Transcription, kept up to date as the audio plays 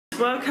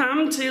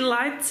welcome to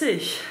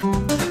Leipzig.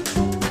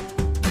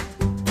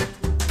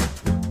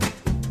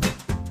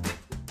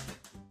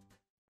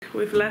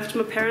 We've left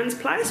my parents'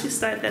 place. We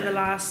stayed there the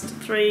last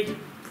 3,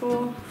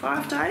 4,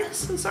 5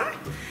 days or so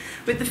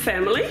with the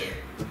family,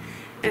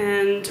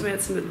 and we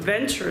had some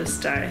adventurous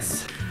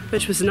days,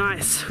 which was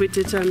nice. We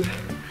did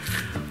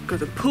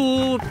got a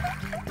pool,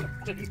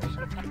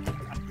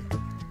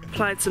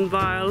 played some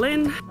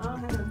violin.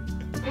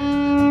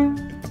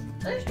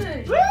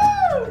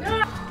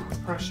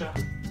 Pressure.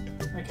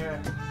 Okay.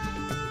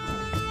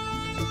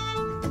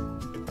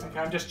 Okay,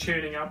 I'm just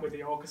tuning up with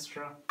the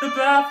orchestra. The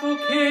baffled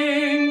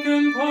king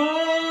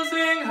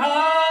composing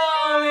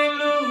hallelujah.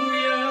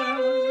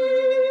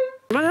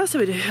 What else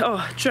did we do?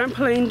 Oh,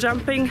 trampoline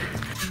jumping.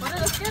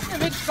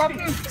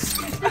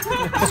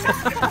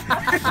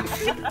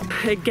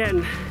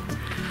 Again,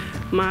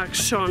 Mark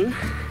shone.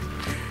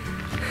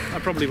 I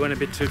probably went a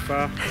bit too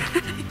far.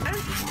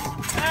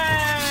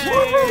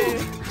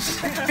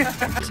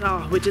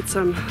 Oh, we did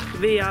some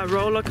VR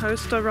roller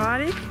coaster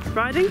riding.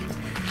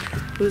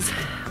 It was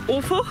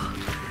awful.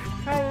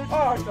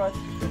 Oh God.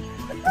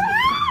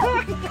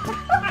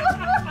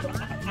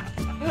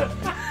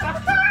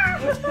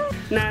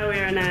 Now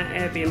we're in our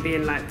Airbnb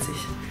in Leipzig.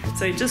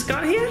 So we just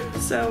got here,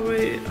 so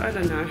I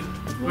don't know.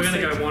 We're going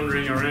to go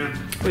wandering around.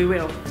 We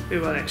will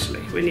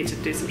actually. We need to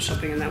do some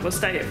shopping and that. We'll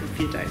stay here for a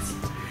few days.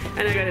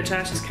 And I go to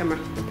Josh's camera.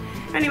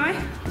 Anyway,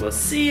 we'll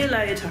see you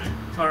later.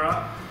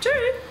 Alright.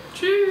 Cheers.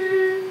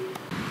 Cheers.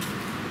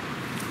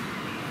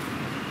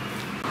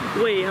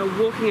 We are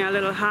walking our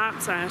little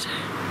hearts out.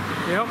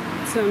 Yep.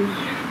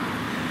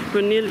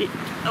 We're nearly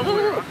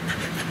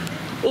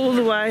all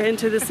the way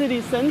into the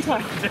city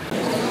centre.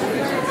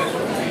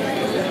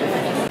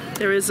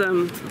 There is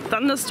a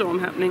thunderstorm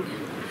happening,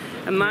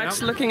 and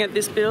Mark's looking at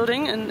this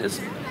building and is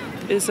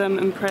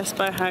impressed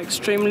by how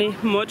extremely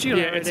modular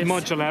it is. Yeah,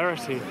 its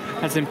modularity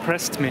has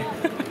impressed me.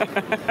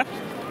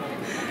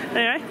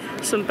 Anyway,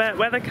 some bad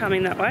weather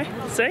coming that way.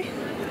 See?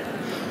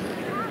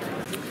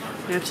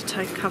 We have to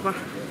take cover.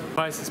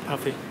 Face is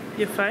puffy.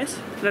 Your face?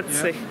 Let's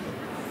see.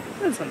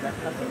 That's not that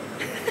puffy.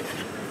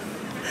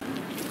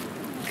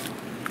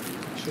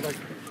 Should I?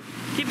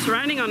 Keeps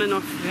raining on and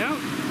off. Yeah.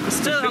 We're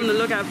still on the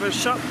lookout for a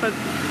shop, but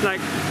like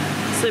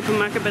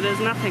supermarket, but there's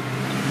nothing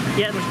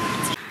yet.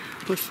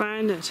 We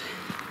find it.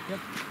 Yep.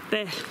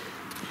 There.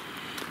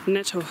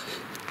 Netto.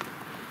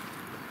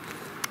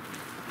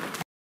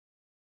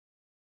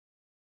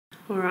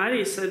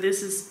 Alrighty, so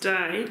this is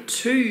day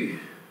 2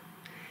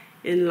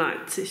 in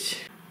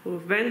Leipzig. We're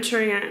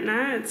venturing out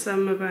now. It's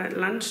about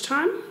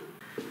lunchtime.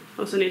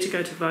 Also need to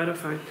go to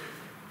Vodafone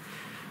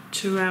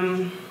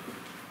to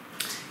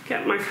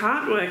get my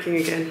card working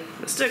again.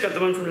 I still got the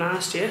one from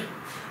last year,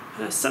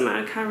 but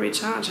somehow I can't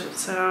recharge it,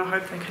 so I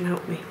hope they can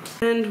help me.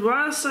 And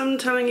whilst I'm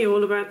telling you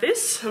all about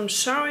this, I'm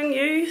showing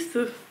you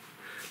the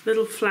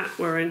little flat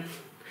we're in.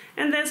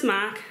 And there's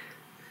Mark.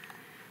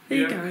 There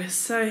you go.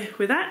 So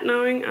without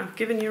knowing, I've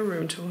given you a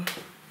room tour.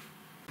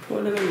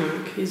 Poor little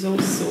Mark, he's all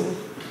sore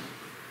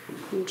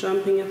from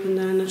jumping up and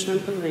down the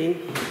trampoline.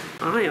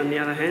 I, on the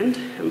other hand,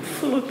 am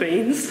full of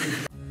beans.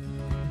 It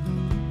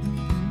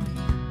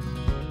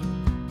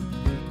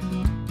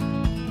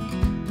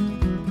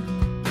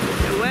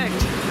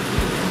worked.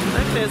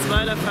 Look, there's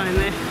Vodafone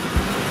there.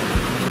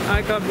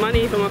 I got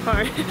money for my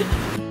phone.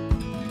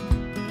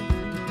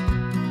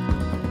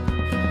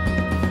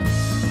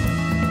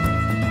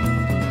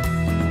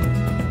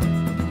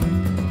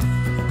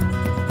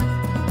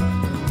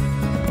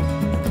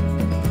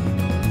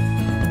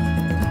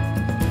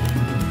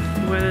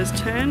 Weather's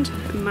turned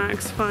and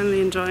Mark's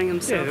finally enjoying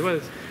himself. Yeah, the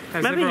weather's...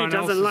 Maybe he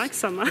doesn't like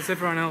summer. As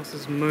everyone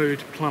else's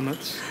mood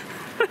plummets,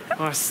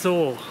 I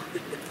saw.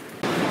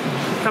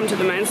 Come to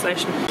the main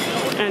station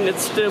and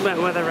it's still bad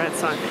weather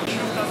outside.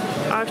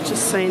 I've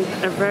just seen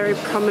a very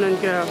prominent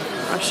girl,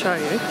 I'll show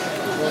you.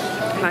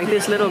 Like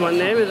this little one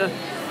there with a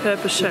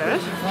purple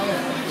shirt.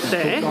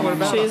 There.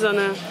 She's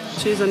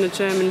on a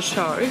German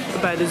show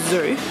about a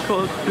zoo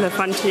called Le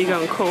Tiger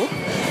and Co.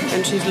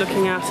 And she's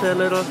looking after the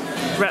little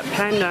rat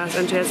pandas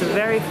and she has a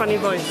very funny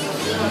voice.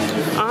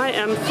 I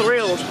am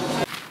thrilled.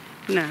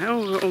 Now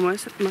we're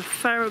almost at my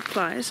favourite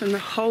place in the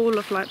whole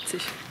of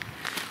Leipzig.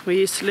 We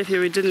used to live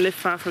here, we didn't live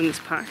far from this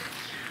park.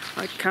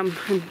 I'd come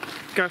and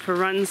go for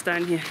runs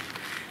down here.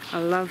 I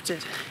loved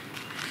it.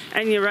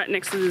 And you're right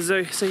next to the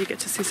zoo, so you get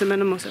to see some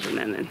animals every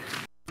now and then.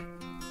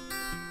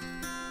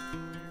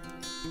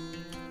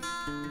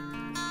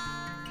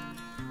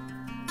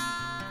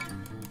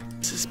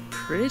 This is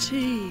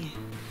pretty.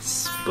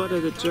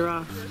 Spotted a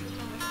giraffe.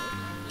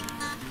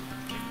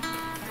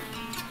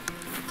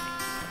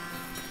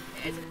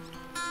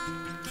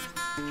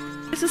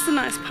 This is the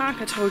nice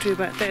park I told you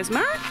about. There's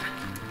Mark.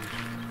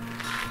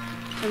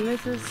 And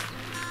this is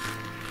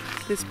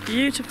this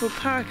beautiful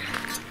park.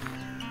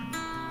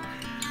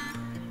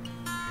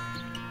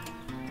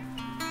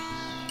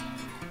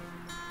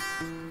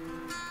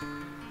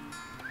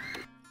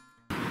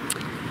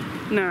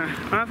 No,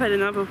 I've had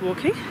enough of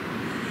walking.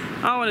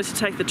 I wanted to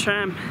take the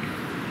tram,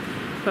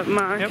 but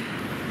Mark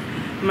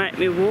made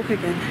me walk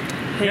again.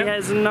 He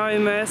has no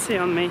mercy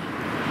on me.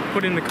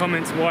 Put in the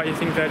comments why you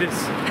think that is.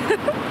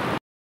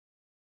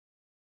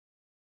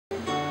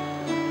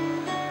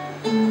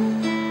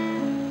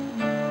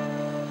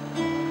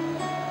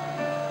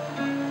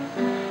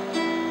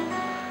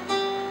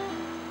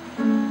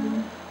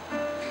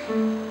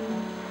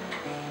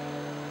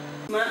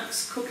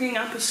 Mark's cooking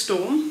up a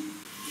storm.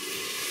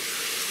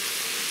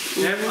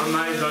 Yep,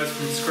 I made those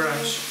from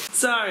scratch.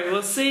 So,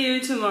 we'll see you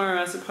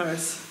tomorrow, I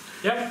suppose.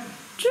 Yep.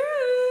 Choo!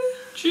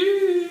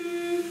 Choo!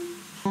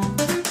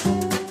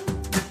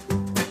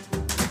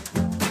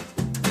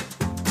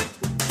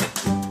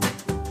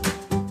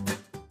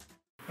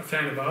 I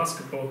found a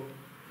basketball.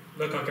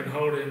 Look, I can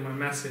hold it in my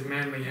massive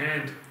manly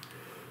hand.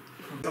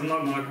 I'm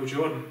like Michael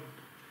Jordan.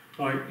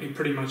 Like, in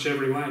pretty much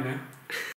every way now.